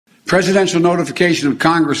Presidential notification of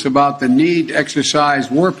Congress about the need to exercise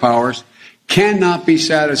war powers cannot be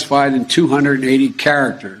satisfied in 280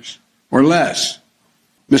 characters or less.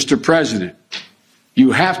 Mr. President,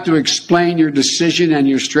 you have to explain your decision and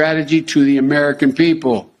your strategy to the American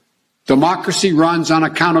people. Democracy runs on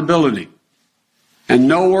accountability, and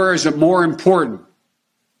nowhere is it more important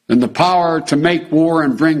than the power to make war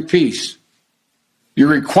and bring peace. You're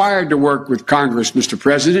required to work with Congress, Mr.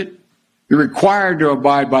 President. You're required to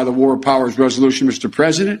abide by the War Powers Resolution, Mr.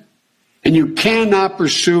 President. And you cannot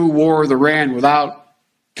pursue war with Iran without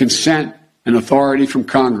consent and authority from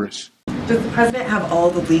Congress. Does the president have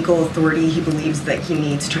all the legal authority he believes that he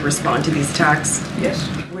needs to respond to these attacks? Yes.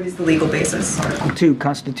 What is the legal basis? Article 2,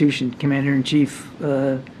 Constitution, Commander-in-Chief,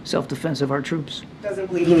 self-defense of our troops. Doesn't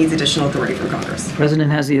believe he needs additional authority from Congress. The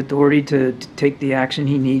president has the authority to take the action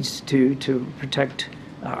he needs to protect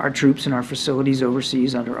our troops and our facilities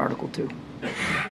overseas under Article 2.